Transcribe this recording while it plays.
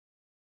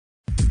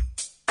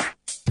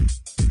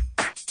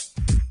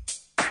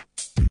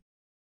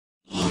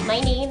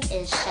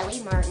name is Shelley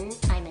Martin.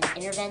 I'm an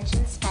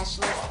intervention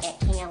specialist at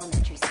King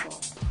Elementary School.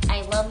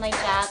 I love my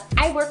job.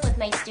 I work with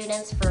my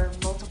students for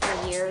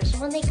multiple years.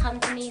 When they come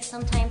to me,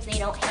 sometimes they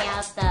don't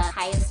have the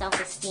highest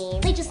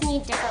self-esteem. They just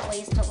need different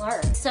ways to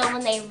learn. So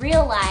when they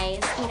realize,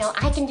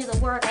 I can do the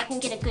work, I can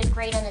get a good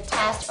grade on a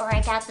test, or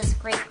I got this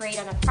great grade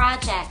on a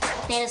project,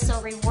 that is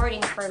so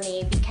rewarding for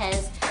me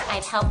because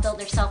I've helped build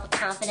their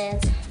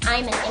self-confidence.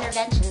 I'm an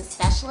intervention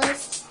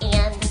specialist,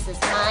 and this is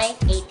my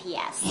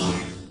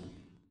APS.